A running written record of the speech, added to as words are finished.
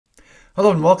Hello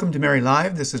and welcome to Mary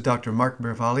Live. This is Dr. Mark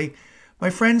Miravalle. My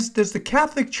friends, does the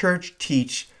Catholic Church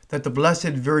teach that the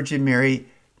Blessed Virgin Mary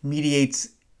mediates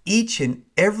each and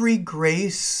every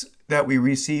grace that we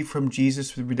receive from Jesus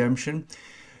for redemption?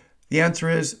 The answer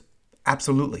is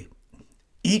absolutely.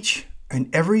 Each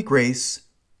and every grace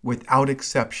without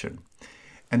exception.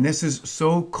 And this is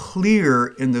so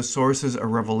clear in the sources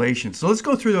of Revelation. So let's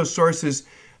go through those sources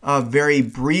very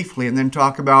briefly and then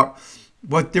talk about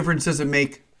what difference does it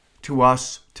make to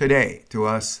us today, to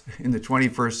us in the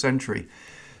 21st century.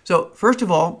 So first of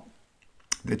all,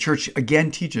 the church again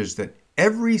teaches that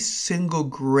every single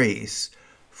grace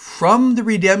from the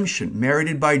redemption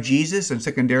merited by Jesus and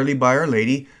secondarily by Our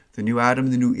Lady, the new Adam,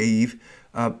 the new Eve,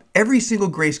 every single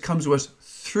grace comes to us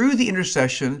through the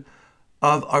intercession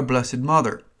of our Blessed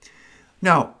Mother.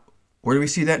 Now, where do we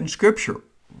see that in Scripture?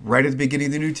 Right at the beginning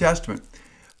of the New Testament.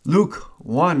 Luke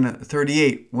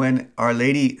 1:38, when Our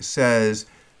Lady says,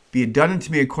 "Be it done unto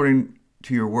me according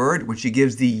to your word," when she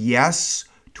gives the yes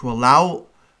to allow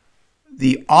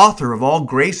the author of all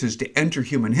graces to enter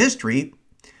human history,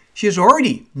 she is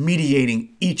already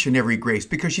mediating each and every grace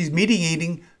because she's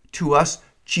mediating to us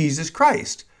Jesus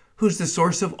Christ, who's the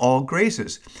source of all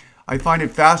graces. I find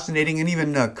it fascinating and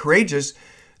even courageous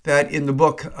that in the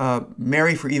book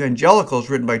Mary for Evangelicals,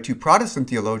 written by two Protestant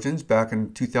theologians back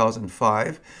in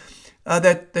 2005,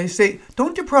 that they say,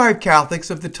 don't deprive Catholics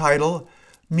of the title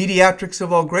Mediatrix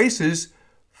of All Graces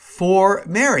for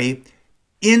Mary,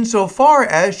 insofar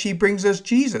as she brings us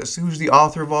Jesus, who's the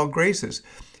author of all graces.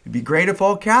 It'd be great if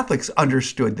all Catholics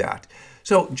understood that.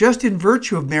 So just in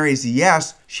virtue of Mary's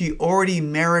yes, she already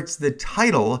merits the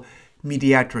title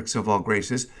Mediatrix of All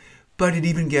Graces, but it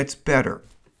even gets better.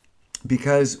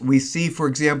 Because we see, for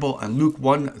example, in Luke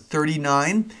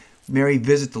 1:39, Mary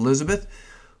visits Elizabeth.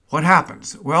 What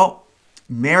happens? Well,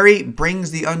 Mary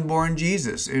brings the unborn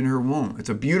Jesus in her womb. It's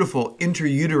a beautiful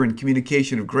interuterine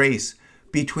communication of grace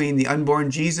between the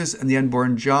unborn Jesus and the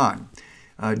unborn John.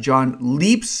 John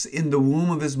leaps in the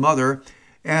womb of his mother,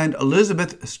 and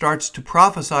Elizabeth starts to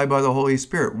prophesy by the Holy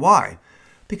Spirit. Why?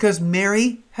 Because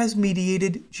Mary has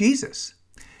mediated Jesus.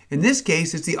 In this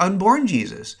case, it's the unborn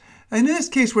Jesus. And in this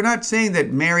case, we're not saying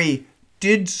that Mary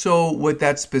did so with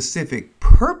that specific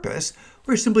purpose.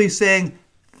 We're simply saying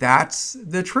that's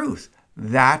the truth.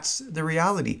 That's the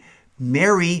reality.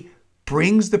 Mary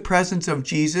brings the presence of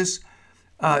Jesus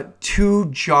to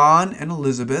John and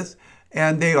Elizabeth,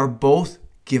 and they are both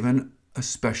given a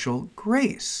special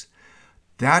grace.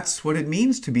 That's what it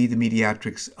means to be the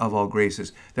mediatrix of all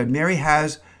graces, that Mary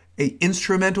has an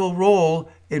instrumental role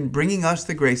in bringing us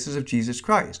the graces of Jesus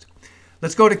Christ.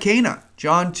 Let's go to Cana,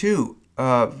 John 2,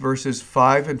 verses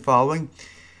 5 and following,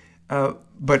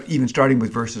 but even starting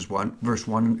with verse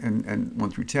 1 and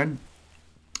 1 through 10.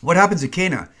 What happens at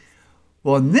Cana?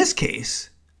 Well, in this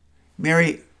case,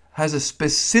 Mary has a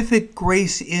specific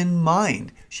grace in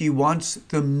mind. She wants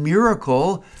the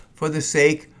miracle for the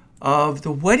sake of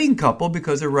the wedding couple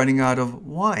because they're running out of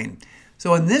wine.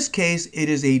 So in this case, it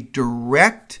is a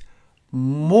direct,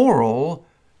 moral,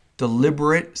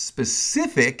 deliberate,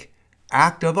 specific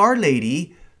act of Our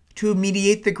Lady to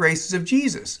mediate the graces of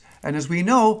Jesus. And as we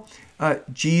know,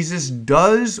 Jesus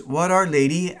does what Our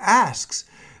Lady asks.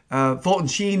 Fulton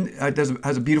Sheen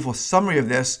has a beautiful summary of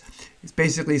this. It's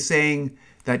basically saying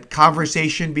that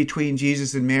conversation between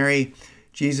Jesus and Mary,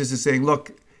 Jesus is saying,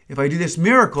 look, if I do this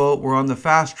miracle, we're on the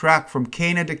fast track from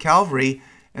Cana to Calvary.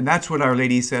 And that's what Our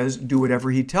Lady says, do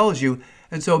whatever he tells you.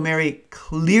 And so Mary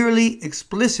clearly,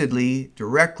 explicitly,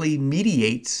 directly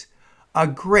mediates a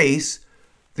grace,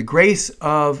 the grace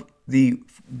of the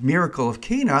miracle of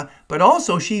Cana, but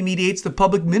also she mediates the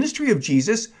public ministry of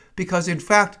Jesus because, in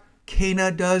fact,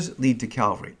 Cana does lead to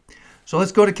Calvary. So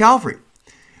let's go to Calvary.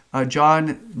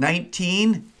 John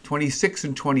 19, 26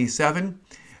 and 27.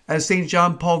 As St.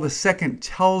 John Paul II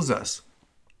tells us,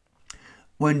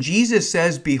 when Jesus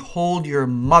says, "Behold your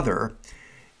mother,"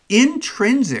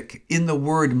 intrinsic in the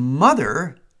word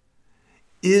mother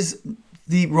is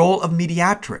the role of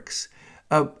mediatrix.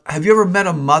 Have you ever met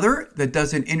a mother that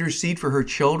doesn't intercede for her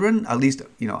children? At least,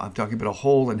 I'm talking about a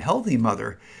whole and healthy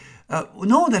mother.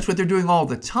 No, that's what they're doing all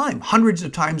the time. Hundreds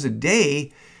of times a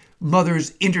day,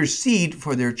 mothers intercede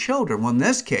for their children. Well, in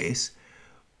this case,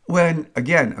 when,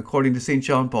 again, according to St.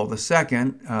 John Paul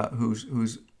II,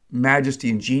 whose majesty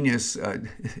and genius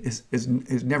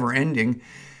is never ending,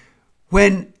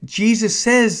 when Jesus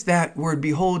says that word,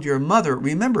 "Behold your mother,"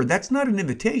 remember, that's not an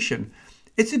invitation.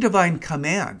 It's a divine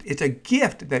command. It's a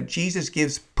gift that Jesus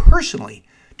gives personally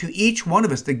to each one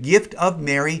of us, the gift of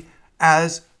Mary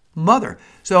as mother.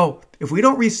 So if we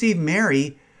don't receive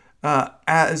Mary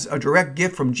as a direct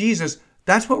gift from Jesus,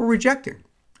 that's what we're rejecting.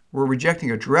 We're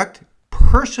rejecting a direct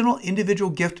personal, individual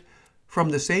gift from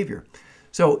the Savior.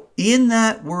 So in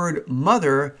that word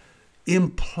mother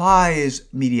implies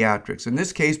mediatrix. In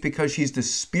this case, because she's the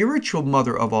spiritual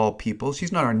mother of all people.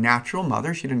 She's not our natural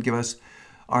mother. She didn't give us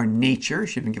our nature.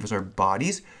 She didn't give us our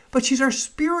bodies. But she's our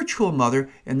spiritual mother.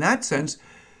 In that sense,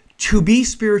 to be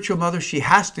spiritual mother, she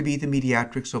has to be the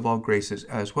mediatrix of all graces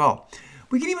as well.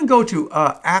 We can even go to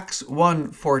Acts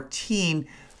 1:14,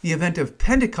 the event of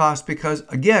Pentecost, because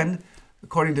again,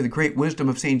 according to the great wisdom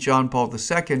of St. John Paul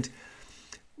II,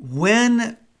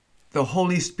 when the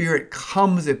Holy Spirit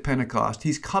comes at Pentecost,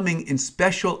 he's coming in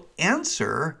special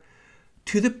answer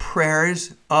to the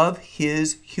prayers of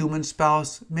his human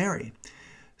spouse, Mary.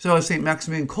 So as St.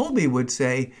 Maximilian Kolbe would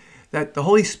say, that the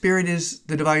Holy Spirit is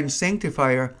the divine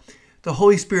sanctifier. The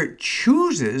Holy Spirit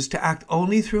chooses to act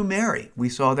only through Mary. We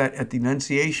saw that at the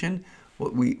Annunciation.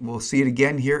 We'll see it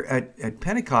again here at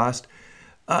Pentecost.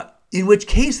 In which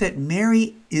case that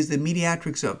Mary is the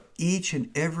mediatrix of each and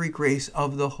every grace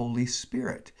of the Holy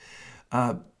Spirit.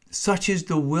 Such is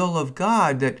the will of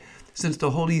God, that since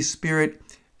the Holy Spirit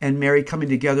and Mary coming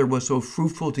together was so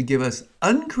fruitful to give us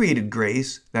uncreated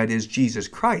grace, that is Jesus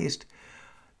Christ,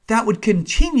 that would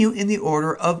continue in the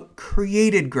order of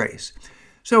created grace.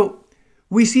 So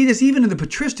we see this even in the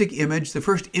patristic image, the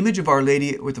first image of Our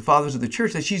Lady with the fathers of the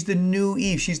church, that she's the new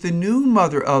Eve. She's the new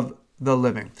mother of the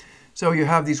living. So you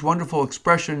have these wonderful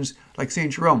expressions like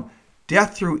St. Jerome,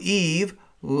 death through Eve,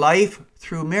 life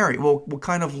through Mary. Well, what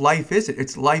kind of life is it?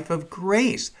 It's life of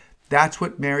grace. That's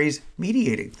what Mary's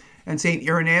mediating. And St.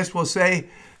 Irenaeus will say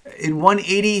in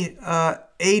 180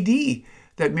 AD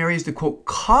that Mary is the, quote,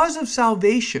 cause of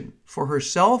salvation for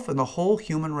herself and the whole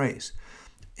human race.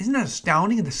 Isn't that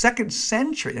astounding? In the second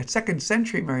century, that second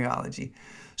century Mariology.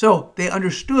 So they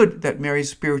understood that Mary's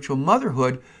spiritual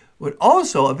motherhood would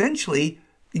also eventually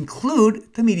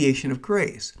include the mediation of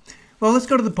grace. Well, let's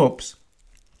go to the popes.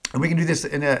 And we can do this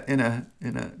in a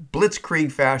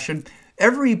blitzkrieg fashion.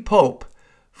 Every pope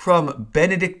from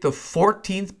Benedict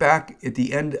XIV back at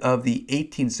the end of the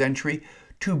 18th century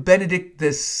to Benedict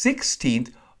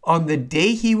XVI on the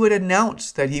day he would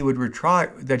announce that he would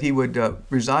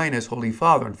resign as Holy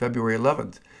Father on February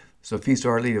 11th, so Feast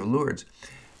of Our Lady of Lourdes.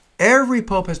 Every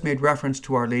pope has made reference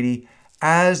to Our Lady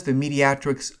as the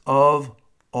mediatrix of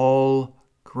all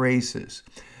graces.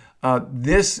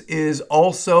 This is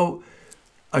also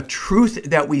a truth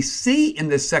that we see in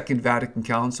the Second Vatican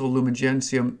Council. Lumen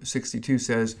Gentium 62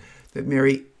 says that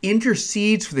Mary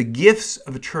intercedes for the gifts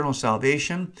of eternal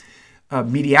salvation.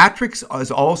 Mediatrix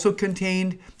is also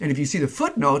contained, and if you see the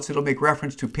footnotes, it'll make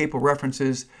reference to papal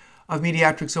references of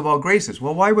Mediatrix of All Graces.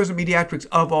 Well, why wasn't Mediatrix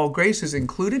of All Graces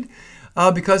included?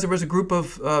 Because there was a group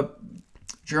of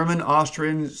German,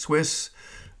 Austrian, Swiss,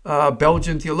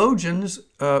 Belgian theologians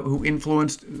who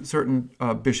influenced certain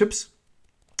bishops,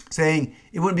 saying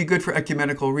it wouldn't be good for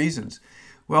ecumenical reasons.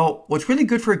 Well, what's really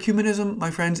good for ecumenism, my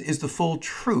friends, is the full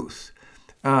truth.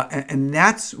 And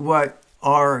that's what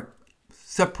our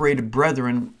separated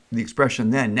brethren, the expression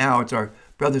then, now it's our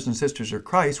brothers and sisters of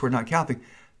Christ who are not Catholic,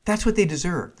 that's what they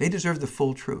deserve. They deserve the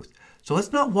full truth. So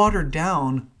let's not water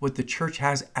down what the church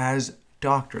has as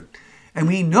doctrine. And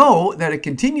we know that it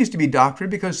continues to be doctrine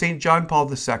because St. John Paul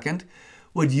II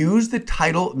would use the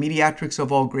title Mediatrix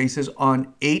of All Graces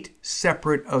on 8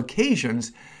 separate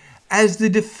occasions as the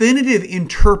definitive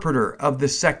interpreter of the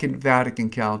Second Vatican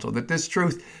Council, that this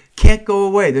truth can't go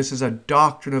away. This is a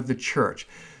doctrine of the church.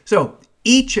 So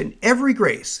each and every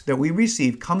grace that we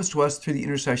receive comes to us through the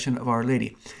intercession of Our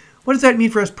Lady. What does that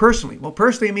mean for us personally? Well,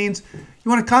 personally it means you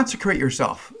want to consecrate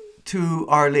yourself to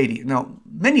Our Lady. Now,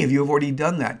 many of you have already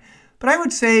done that, but I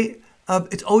would say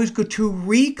it's always good to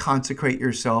reconsecrate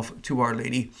yourself to Our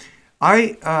Lady.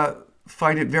 I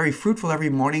find it very fruitful every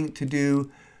morning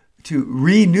to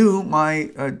renew my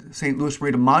St. Louis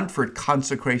Marie de Montfort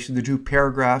consecration, the 2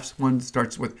 paragraphs. One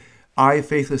starts with, I,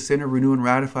 faithless sinner, renew and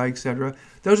ratify, etc.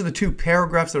 Those are the 2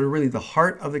 paragraphs that are really the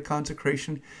heart of the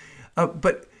consecration.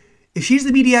 But if she's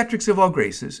the mediatrix of all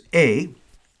graces, A,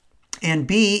 and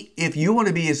B, if you want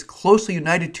to be as closely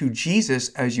united to Jesus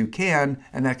as you can,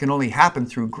 and that can only happen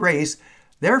through grace,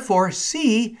 therefore,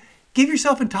 C, give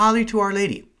yourself entirely to Our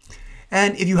Lady.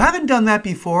 And if you haven't done that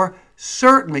before,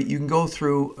 certainly you can go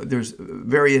through, there's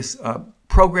various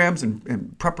programs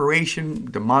and preparation.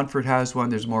 De Montfort has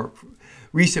one. There's a more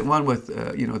recent one with,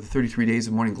 the 33 Days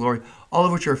of Morning Glory, all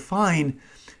of which are fine.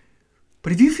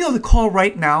 But if you feel the call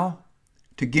right now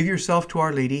to give yourself to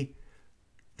Our Lady,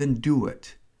 then do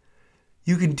it.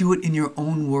 You can do it in your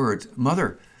own words.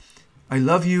 Mother, I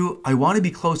love you. I want to be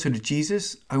closer to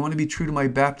Jesus. I want to be true to my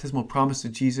baptismal promise to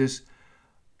Jesus.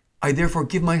 I therefore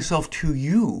give myself to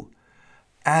you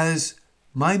as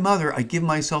My mother, I give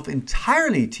myself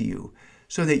entirely to you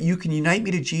so that you can unite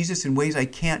me to Jesus in ways I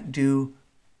can't do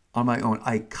on my own.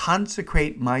 I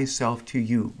consecrate myself to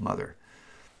you, Mother.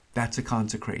 That's a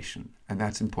consecration, and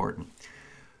that's important.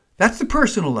 That's the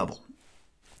personal level.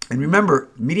 And remember,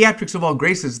 Mediatrix of All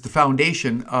Graces is the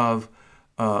foundation of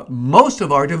most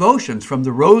of our devotions, from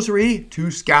the rosary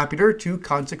to scapular to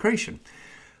consecration.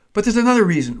 But there's another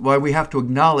reason why we have to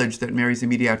acknowledge that Mary's the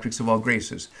Mediatrix of All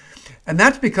Graces. And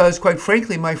that's because, quite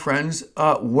frankly, my friends,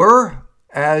 we're,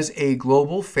 as a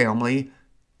global family,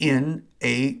 in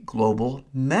a global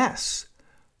mess.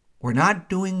 We're not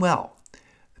doing well.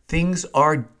 Things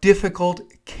are difficult,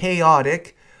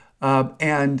 chaotic,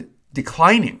 and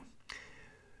declining.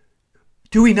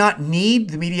 Do we not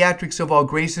need the Mediatrix of All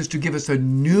Graces to give us a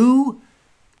new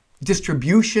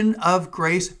distribution of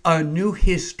grace, a new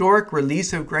historic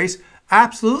release of grace?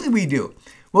 Absolutely we do.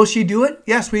 Will she do it?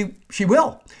 Yes, she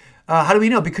will. How do we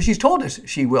know? Because she's told us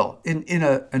she will in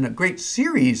a great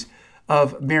series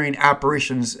of Marian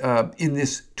apparitions in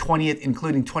this 20th,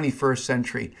 including 21st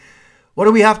century. What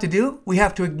do we have to do? We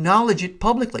have to acknowledge it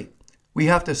publicly. We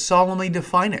have to solemnly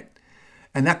define it.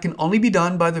 And that can only be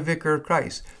done by the Vicar of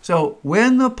Christ. So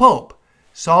when the Pope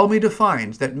solemnly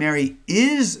defines that Mary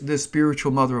is the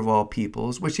spiritual mother of all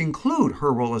peoples, which include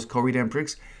her role as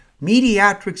co-redemptrix,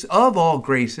 mediatrix of all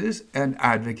graces, and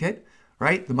advocate,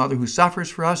 right? The mother who suffers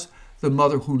for us, the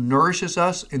mother who nourishes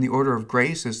us in the order of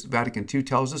grace, as Vatican II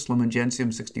tells us, Lumen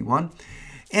Gentium 61,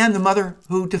 and the mother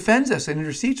who defends us and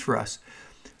intercedes for us.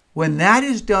 When that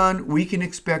is done, we can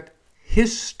expect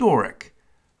historic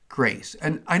grace.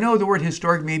 And I know the word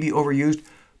historic may be overused,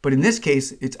 but in this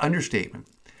case, it's understatement.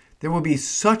 There will be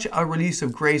such a release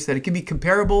of grace that it can be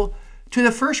comparable to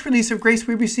the first release of grace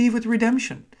we received with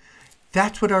redemption.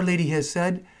 That's what Our Lady has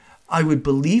said. I would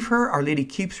believe her. Our Lady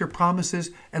keeps her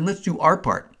promises. And let's do our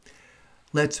part.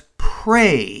 Let's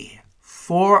pray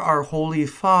for our Holy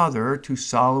Father to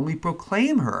solemnly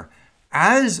proclaim her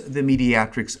as the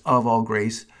Mediatrix of all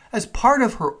grace, as part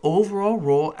of her overall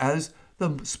role as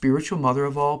the spiritual mother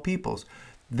of all peoples.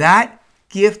 That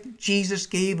gift Jesus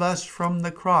gave us from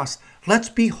the cross. Let's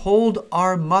behold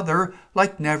our mother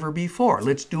like never before.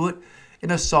 Let's do it in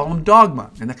a solemn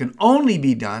dogma. And that can only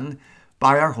be done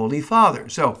by our Holy Father.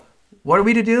 So what are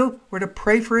we to do? We're to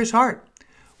pray for his heart.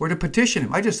 We're to petition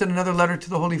him. I just sent another letter to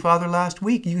the Holy Father last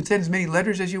week. You can send as many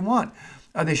letters as you want.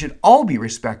 They should all be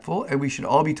respectful, and we should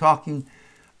all be talking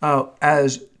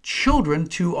as children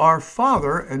to our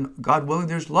Father, and God willing,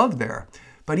 there's love there.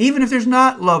 But even if there's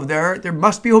not love there, there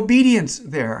must be obedience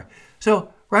there.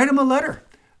 So write him a letter.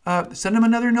 Send him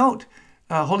another note.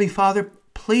 Holy Father,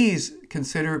 please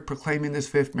consider proclaiming this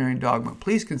fifth Marian dogma.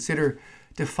 Please consider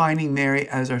defining Mary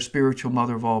as our spiritual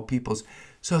mother of all peoples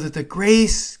so that the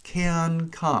grace can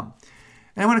come.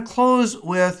 And I want to close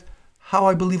with how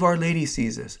I believe Our Lady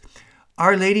sees this.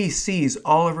 Our Lady sees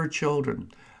all of her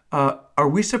children. Are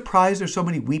we surprised there's so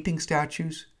many weeping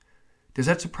statues? Does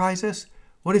that surprise us?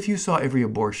 What if you saw every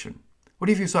abortion? What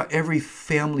if you saw every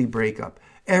family breakup,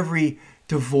 every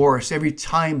divorce, every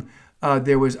time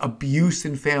there was abuse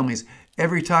in families,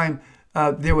 every time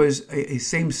there was a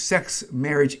same-sex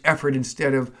marriage effort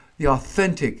instead of the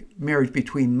authentic marriage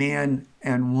between man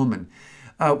and woman?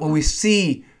 When we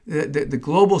see the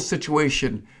global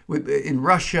situation in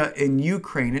Russia and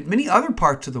Ukraine and many other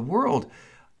parts of the world,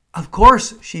 of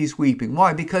course she's weeping.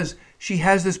 Why? Because she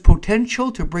has this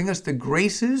potential to bring us the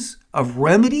graces of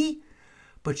remedy,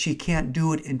 but she can't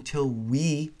do it until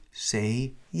we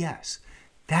say yes.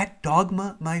 That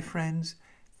dogma, my friends,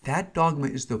 that dogma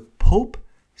is the Pope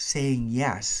saying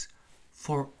yes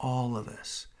for all of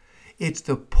us. It's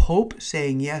the Pope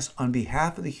saying yes on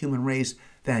behalf of the human race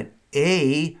that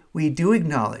A, we do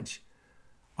acknowledge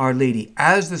Our Lady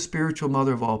as the spiritual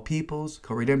mother of all peoples,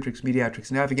 co-redemptrix, mediatrix,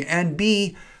 and advocate, and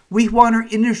B, we want her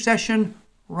intercession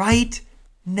right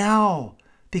now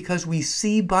because we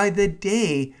see by the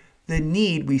day the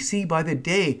need, we see by the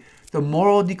day the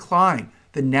moral decline,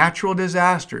 the natural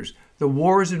disasters, the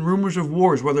wars and rumors of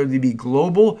wars, whether they be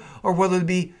global or whether they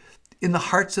be in the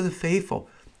hearts of the faithful.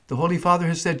 The Holy Father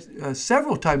has said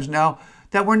several times now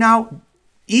that we're now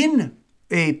in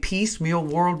a piecemeal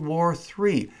World War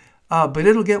III, but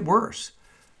it'll get worse.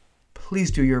 Please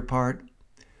do your part.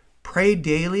 Pray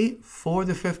daily for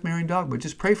the fifth Marian dogma.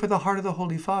 Just pray for the heart of the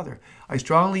Holy Father. I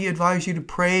strongly advise you to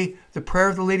pray the prayer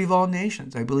of the Lady of All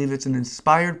Nations. I believe it's an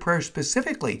inspired prayer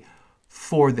specifically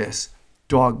for this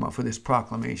dogma, for this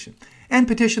proclamation. And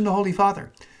petition the Holy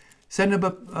Father. Send him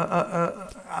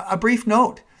a brief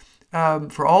note.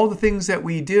 For all the things that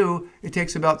we do, it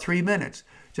takes about 3 minutes.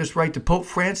 Just write to Pope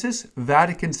Francis,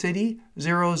 Vatican City,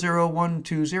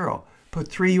 00120. put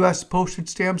 3 U.S. postage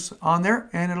stamps on there,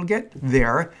 and it'll get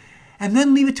there. And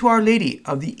then leave it to Our Lady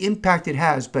of the impact it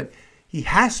has. But he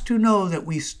has to know that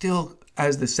we still,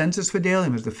 as the sensus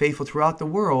fidelium, as the faithful throughout the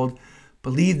world,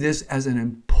 believe this as an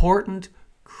important,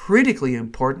 critically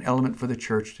important element for the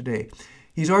church today.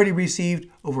 He's already received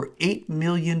over 8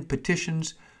 million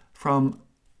petitions from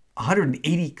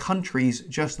 180 countries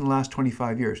just in the last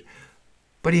 25 years.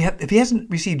 But if he hasn't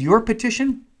received your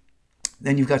petition,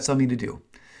 then you've got something to do.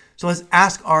 So let's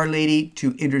ask Our Lady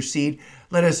to intercede.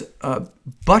 Let us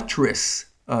buttress,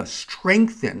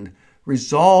 strengthen,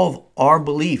 resolve our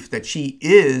belief that she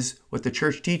is what the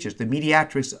church teaches, the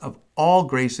mediatrix of all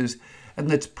graces. And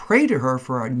let's pray to her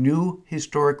for our new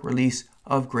historic release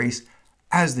of grace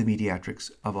as the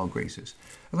mediatrix of all graces.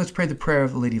 And let's pray the prayer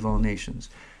of the Lady of all Nations.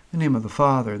 In the name of the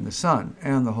Father, and the Son,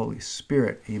 and the Holy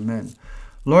Spirit. Amen.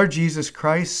 Lord Jesus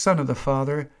Christ, Son of the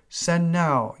Father, send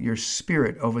now your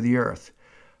Spirit over the earth.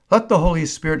 Let the Holy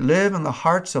Spirit live in the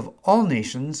hearts of all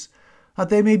nations, that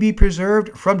they may be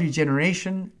preserved from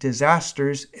degeneration,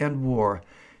 disasters, and war.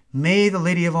 May the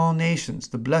Lady of all Nations,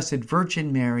 the Blessed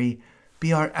Virgin Mary,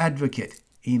 be our advocate.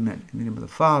 Amen. In the name of the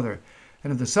Father,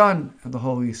 and of the Son, and the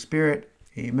Holy Spirit.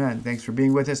 Amen. Thanks for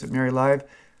being with us at Mary Live.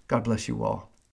 God bless you all.